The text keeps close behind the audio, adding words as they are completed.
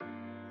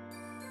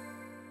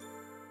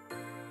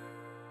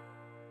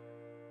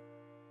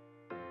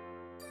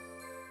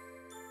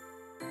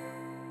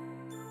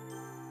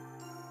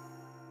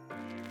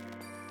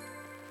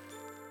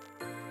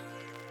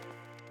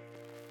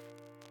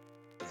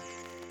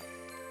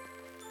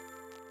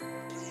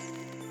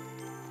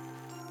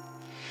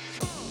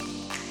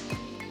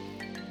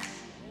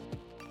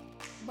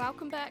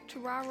Welcome back to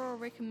Rara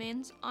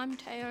Recommends. I'm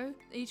Teo.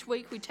 Each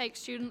week we take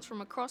students from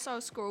across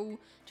our school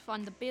to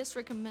find the best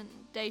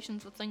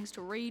recommendations for things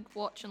to read,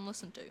 watch and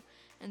listen to,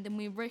 and then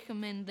we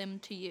recommend them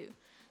to you.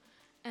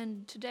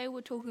 And today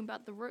we're talking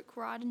about the Rick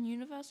Riordan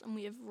universe, and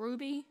we have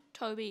Ruby,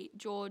 Toby,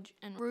 George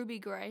and Ruby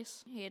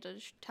Grace here to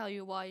tell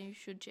you why you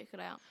should check it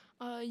out.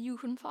 You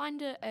can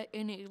find it at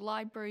any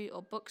library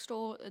or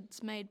bookstore.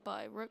 It's made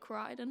by Rick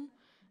Riordan.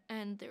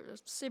 And there are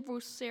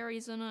several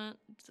series in it,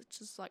 such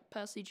as like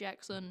Percy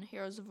Jackson,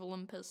 Heroes of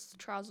Olympus,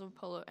 Trials of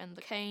Apollo, and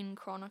the Kane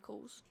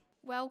Chronicles.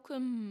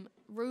 Welcome,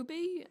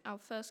 Ruby, our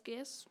first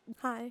guest.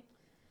 Hi.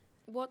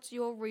 What's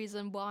your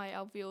reason why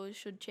our viewers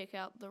should check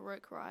out the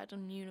Rick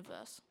Riordan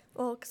universe?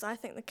 Well, because I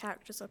think the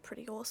characters are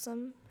pretty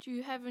awesome. Do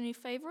you have any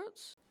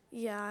favourites?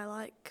 Yeah, I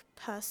like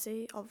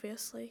Percy,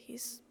 obviously.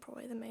 He's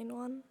probably the main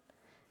one.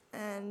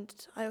 And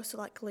I also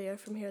like Leo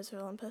from Heroes of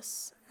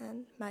Olympus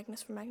and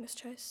Magnus from Magnus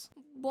Chase.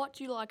 What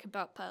do you like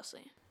about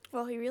Percy?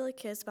 Well, he really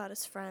cares about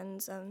his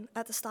friends, and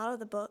at the start of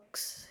the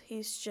books,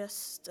 he's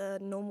just a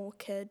normal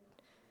kid.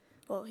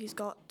 Well, he's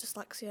got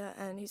dyslexia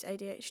and he's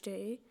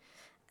ADHD,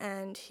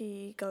 and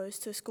he goes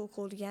to a school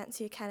called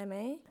Yancey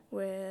Academy,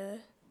 where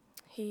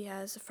he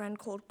has a friend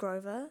called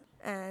Grover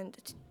and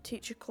a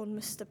teacher called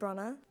Mr.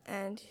 Brunner,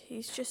 and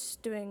he's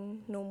just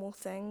doing normal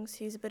things.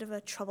 He's a bit of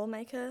a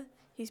troublemaker.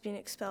 He's been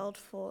expelled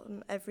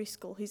from every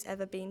school he's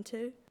ever been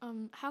to.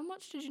 How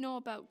much did you know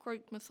about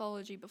Greek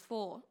mythology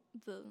before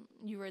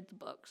you read the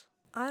books?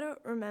 I don't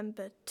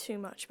remember too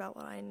much about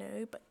what I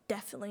knew, but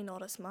definitely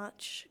not as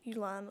much. You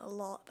learn a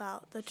lot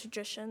about the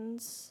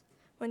traditions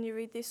when you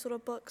read these sort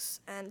of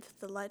books and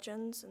the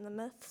legends and the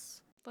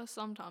myths. Though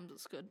sometimes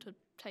it's good to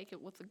take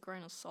it with a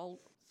grain of salt.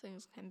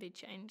 Things can be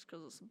changed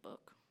because it's a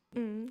book.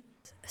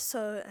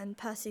 And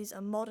Percy's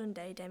a modern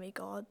day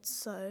demigod,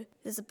 so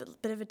there's a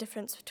bit of a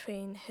difference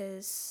between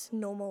his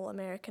normal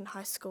American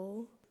high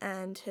school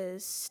and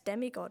his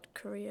demigod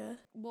career.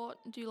 What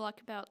do you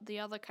like about the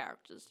other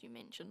characters you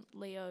mentioned,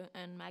 Leo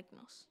and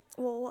Magnus?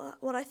 Well,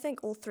 what I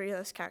think all three of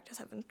those characters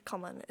have in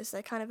common is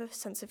they kind of have a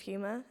sense of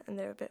humour and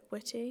they're a bit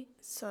witty,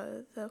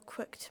 so they're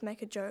quick to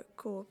make a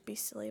joke or be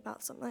silly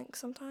about something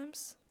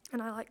sometimes.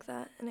 And I like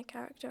that in a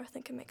character. I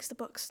think it makes the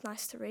books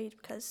nice to read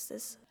because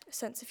there's a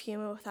sense of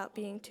humour without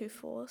being too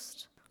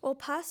forced. Well,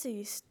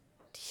 Percy's,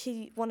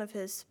 one of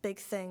his big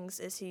things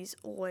is he's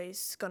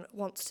always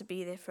wants to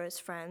be there for his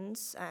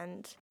friends,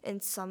 and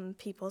in some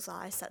people's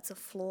eyes that's a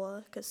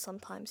flaw because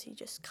sometimes he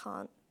just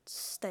can't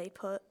stay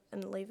put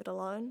and leave it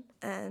alone.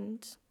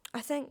 And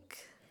I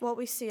think what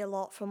we see a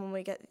lot from when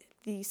we get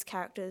these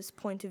characters'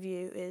 point of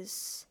view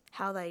is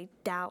how they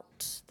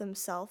doubt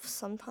themselves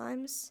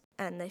sometimes,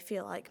 and they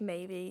feel like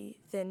maybe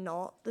they're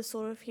not the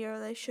sort of hero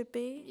they should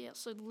be. Yeah,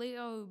 so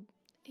Leo,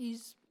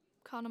 he's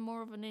kind of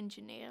more of an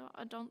engineer.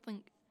 I don't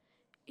think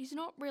he's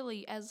not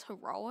really as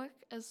heroic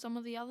as some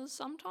of the others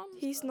sometimes.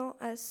 He's not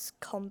as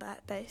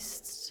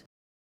combat-based.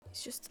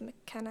 He's just a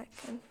mechanic,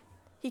 and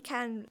he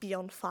can be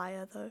on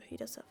fire, though. He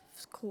does have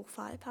cool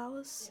fire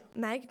powers.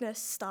 Magnus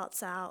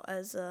starts out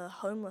as a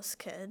homeless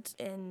kid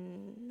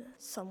in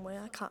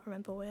somewhere, I can't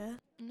remember where.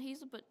 And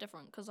he's a bit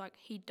different because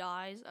he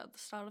dies at the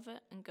start of it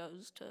and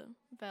goes to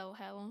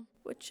Valhalla.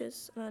 Which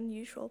is an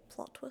unusual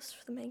plot twist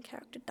for the main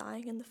character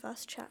dying in the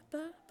first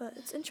chapter, but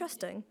it's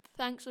interesting.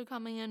 Thanks for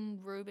coming in,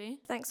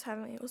 Ruby. Thanks for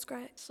having me, it was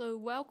great. So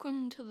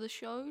welcome to the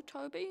show,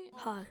 Toby.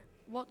 Hi.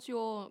 What's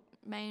your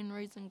main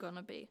reason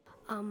gonna be?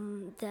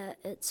 That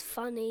it's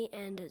funny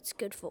and it's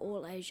good for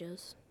all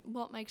ages.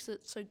 What makes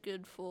it so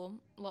good for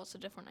lots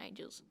of different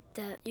ages?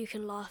 That you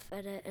can laugh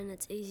at it and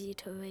it's easy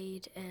to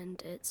read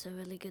and it's a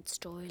really good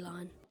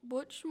storyline.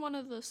 Which one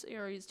of the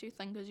series do you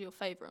think is your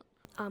favourite?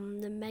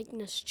 The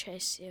Magnus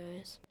Chase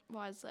series.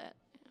 Why is that?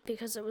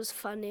 Because it was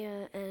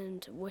funnier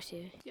and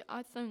wittier. Yeah,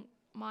 I think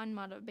mine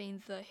might have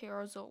been the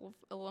Heroes of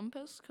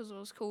Olympus because it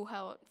was cool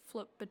how it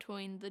flipped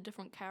between the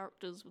different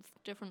characters with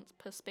different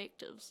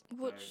perspectives.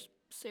 Which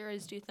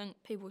series do you think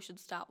people should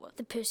start with?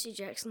 The Percy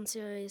Jackson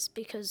series,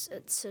 because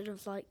it's sort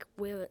of like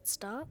where it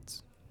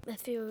starts.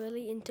 If you're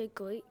really into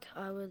Greek,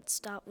 I would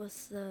start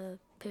with the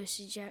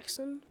Percy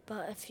Jackson,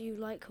 but if you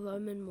like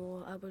Roman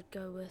more, I would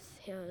go with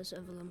Heroes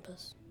of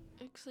Olympus.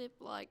 Except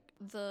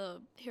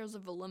the Heroes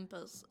of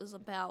Olympus is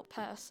about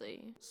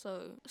Percy,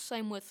 so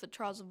same with the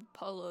Trials of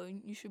Apollo.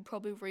 You should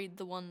probably read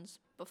the ones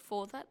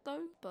before that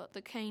though, but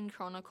the Kane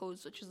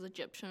Chronicles, which is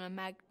Egyptian, and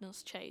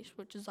Magnus Chase,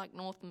 which is like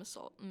North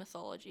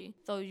mythology,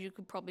 those you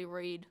could probably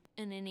read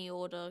in any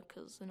order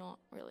because they're not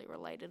really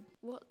related.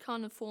 What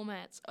kind of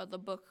formats are the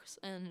books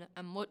in,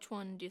 and which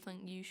one do you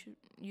think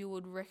you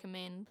would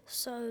recommend?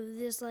 So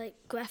there's like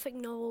graphic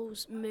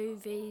novels,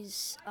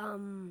 movies,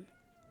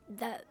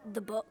 that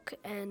the book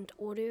and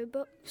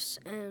audiobooks,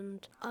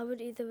 and I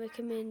would either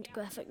recommend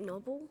graphic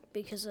novel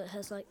because it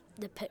has like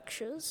the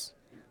pictures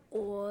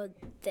or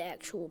the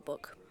actual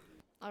book.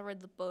 I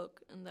read the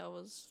book and that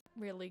was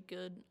really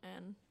good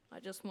and I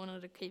just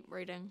wanted to keep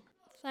reading.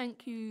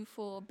 Thank you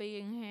for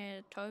being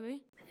here,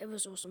 Toby. It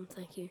was awesome,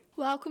 thank you.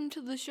 Welcome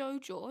to the show,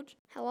 George.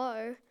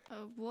 Hello.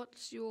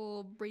 What's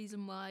your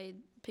reason why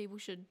people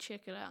should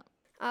check it out?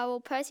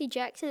 Well, Percy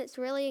Jackson, it's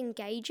really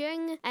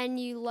engaging and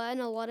you learn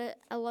a lot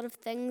of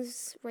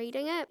things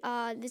reading it.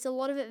 There's a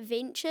lot of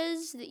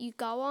adventures that you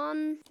go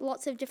on,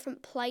 lots of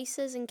different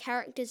places and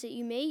characters that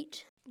you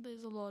meet.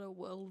 There's a lot of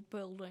world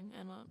building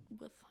in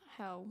it with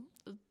how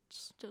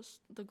it's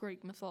just the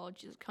Greek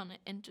mythology is kind of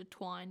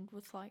intertwined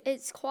with like...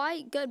 It's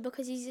quite good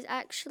because he's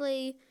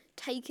actually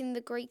taken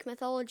the Greek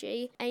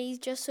mythology and he's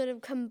just sort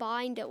of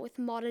combined it with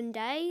modern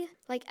day,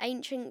 like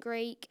ancient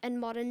Greek and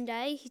modern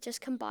day. He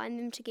just combined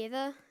them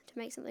together to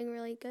make something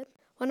really good.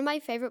 One of my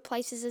favourite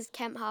places is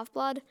Camp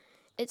Half-Blood.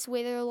 It's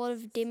where there are a lot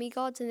of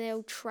demigods and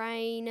they'll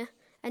train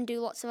and do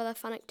lots of other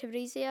fun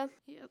activities there.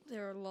 Yeah,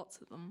 there are lots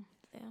of them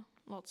there.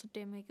 Lots of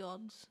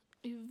demigods.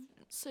 You've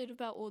said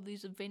about all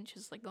these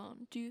adventures they go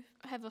on. Do you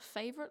have a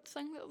favourite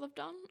thing that they've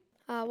done?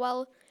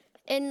 Well,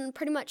 in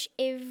pretty much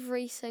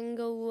every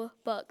single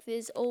book,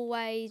 there's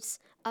always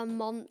a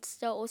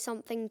monster or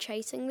something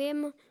chasing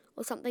them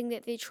or something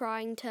that they're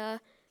trying to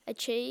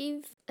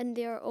achieve. And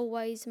there are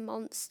always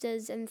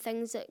monsters and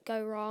things that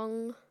go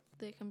wrong.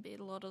 There can be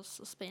a lot of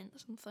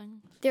suspense and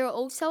things. There are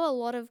also a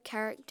lot of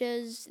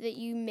characters that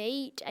you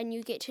meet and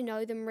you get to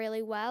know them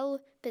really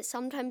well, but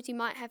sometimes you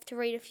might have to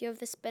read a few of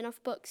the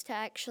spin-off books to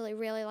actually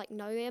really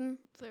know them.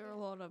 There are a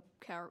lot of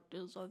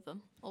characters over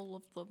all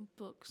of the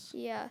books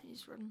Yeah.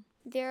 he's written.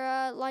 There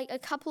are a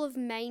couple of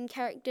main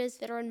characters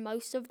that are in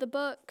most of the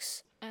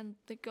books. And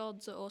the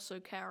gods are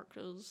also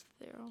characters.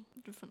 There are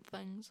different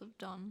things they've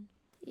done.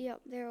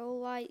 Yep, they're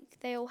all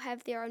they all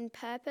have their own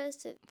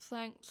purpose.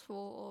 Thanks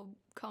for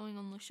coming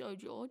on the show,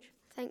 George.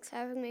 Thanks for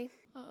having me.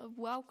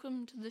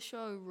 Welcome to the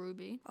show,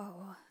 Ruby.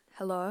 Oh,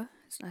 hello.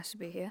 It's nice to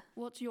be here.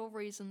 What's your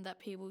reason that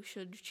people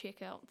should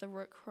check out the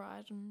Rick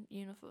Riordan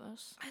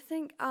universe? I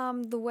think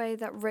the way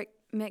that Rick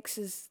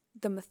mixes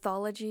the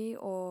mythology,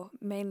 or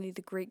mainly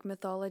the Greek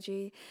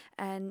mythology,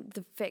 and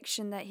the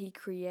fiction that he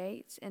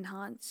creates,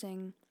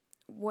 enhancing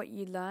what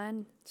you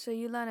learn. So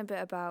you learn a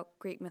bit about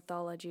Greek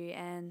mythology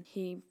and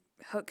he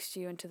hooks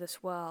you into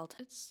this world.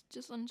 It's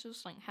just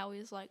interesting how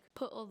he's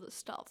put all this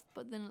stuff,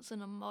 but then it's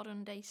in a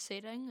modern day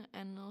setting,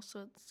 and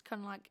also it's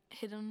kind of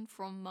hidden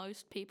from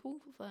most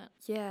people. But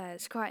Yeah,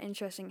 it's quite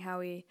interesting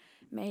how he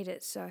made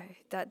it so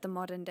that the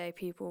modern day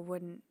people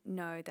wouldn't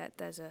know that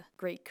there's a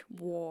Greek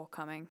war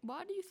coming.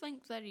 why do you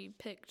think that he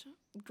picked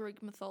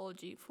Greek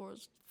mythology for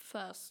his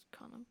first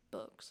kind of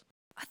books?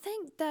 I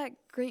think that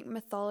Greek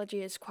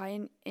mythology is quite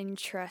an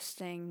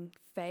interesting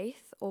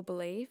faith or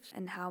belief,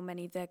 and how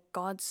many the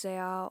gods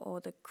there are or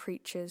the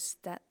creatures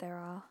that there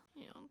are.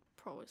 Yeah,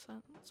 probably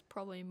so. It's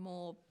probably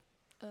more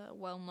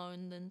well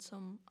known than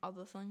some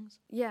other things.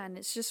 Yeah, and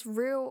it's just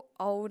real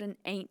old and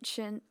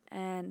ancient,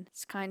 and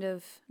it's kind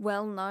of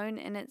well known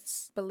in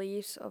its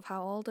beliefs of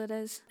how old it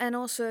is. And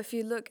also, if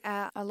you look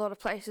at a lot of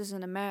places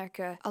in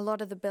America, a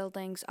lot of the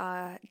buildings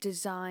are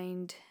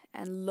designed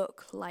and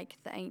look like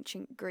the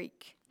ancient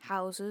Greek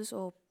houses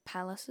or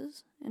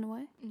palaces in a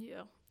way.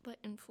 Yeah, that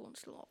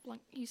influenced a lot.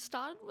 He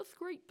started with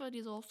Greek, but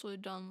he's also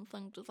done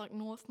things with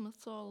Norse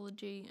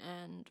mythology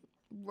and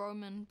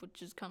Roman,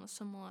 which is kind of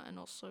similar, and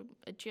also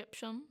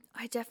Egyptian.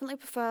 I definitely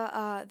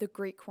prefer the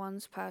Greek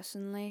ones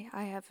personally.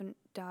 I haven't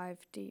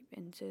dived deep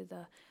into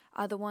the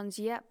other ones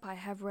yet, but I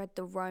have read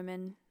the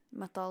Roman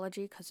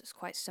mythology because it's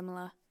quite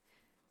similar,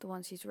 the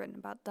ones he's written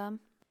about them.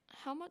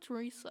 How much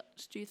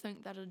research do you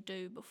think that'd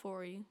do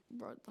before he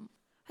wrote them?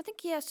 I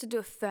think he has to do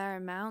a fair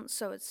amount,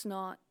 so it's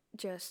not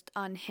just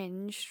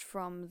unhinged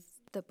from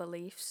the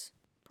beliefs.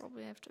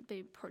 Probably have to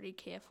be pretty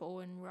careful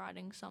in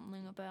writing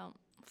something about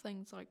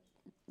things like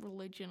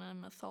religion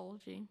and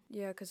mythology.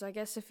 Yeah, because I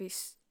guess if he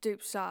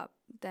stoops up,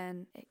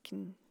 then it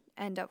can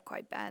end up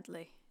quite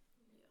badly.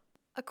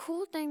 A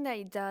cool thing that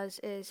he does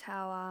is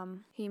how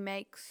he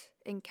makes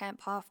in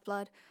Camp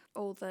Half-Blood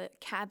all the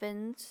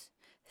cabins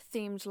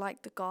themed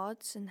like the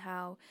gods, and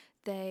how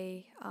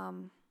they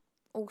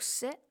all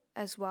sit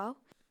as well.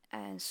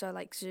 And so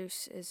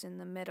Zeus is in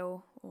the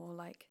middle, or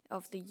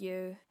of the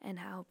U, and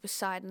how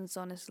Poseidon's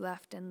on his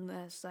left, and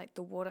there's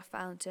the water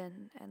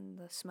fountain and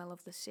the smell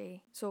of the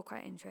sea. It's all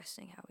quite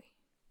interesting how he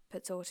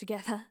puts it all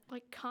together.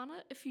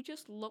 Kinda, if you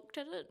just looked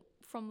at it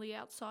from the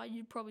outside,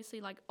 you'd probably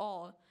see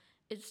oh,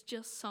 it's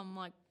just some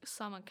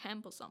summer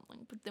camp or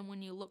something. But then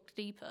when you look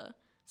deeper,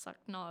 it's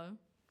no,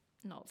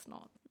 it's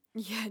not.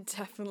 Yeah,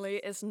 definitely.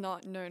 It's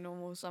not no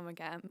normal summer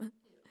camp.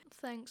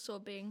 Thanks for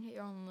being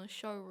here on the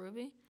show,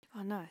 Ruby.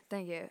 Oh no,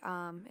 thank you.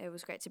 It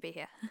was great to be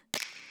here.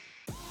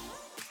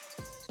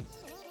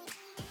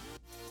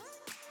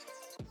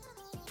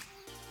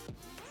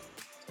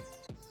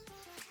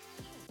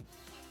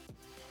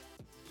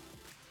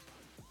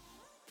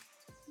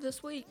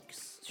 This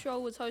week's show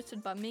was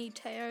hosted by me,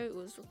 Teo. It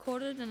was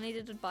recorded and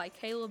edited by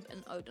Caleb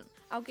and Odin.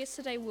 Our guests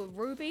today were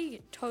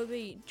Ruby,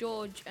 Toby,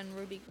 George, and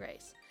Ruby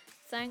Grace.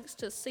 Thanks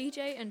to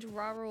CJ and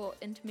Raro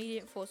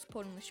Intermediate for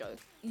supporting the show.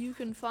 You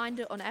can find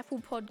it on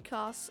Apple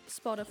Podcasts,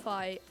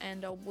 Spotify,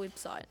 and our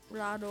website,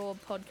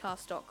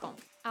 radorpodcast.com.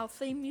 Our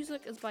theme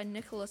music is by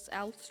Nicholas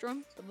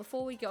Alstrom, but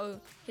before we go,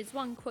 here's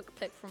one quick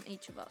pick from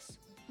each of us.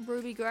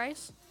 Ruby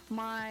Grace?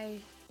 My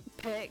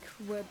pick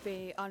would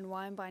be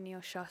Unwind by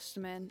Neil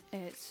Shusterman.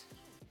 It's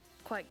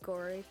quite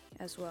gory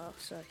as well,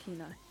 so you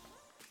know.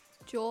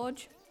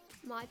 George?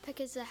 My pick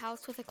is A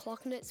House with a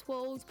Clock in Its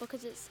Walls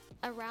because it's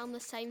around the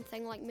same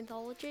thing like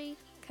mythology.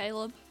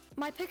 Caleb?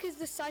 My pick is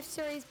the Scythe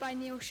series by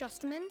Neil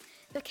Shusterman.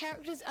 The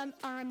characters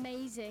are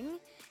amazing,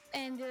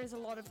 and there is a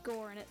lot of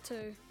gore in it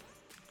too.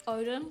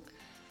 Odin?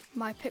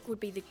 My pick would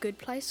be The Good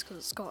Place because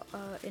it's got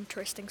an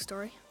interesting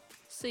story.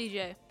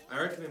 CJ? I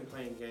recommend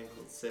playing a game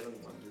called Seven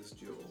Wonders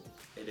Duel.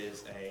 It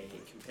is a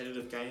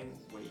competitive game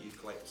where you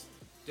collect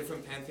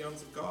different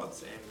pantheons of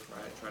gods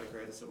and try to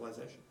create a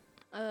civilization.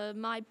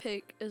 My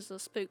pick is The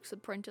Spook's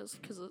Apprentice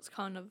because it's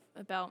kind of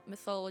about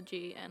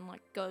mythology and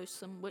like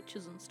ghosts and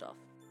witches and stuff.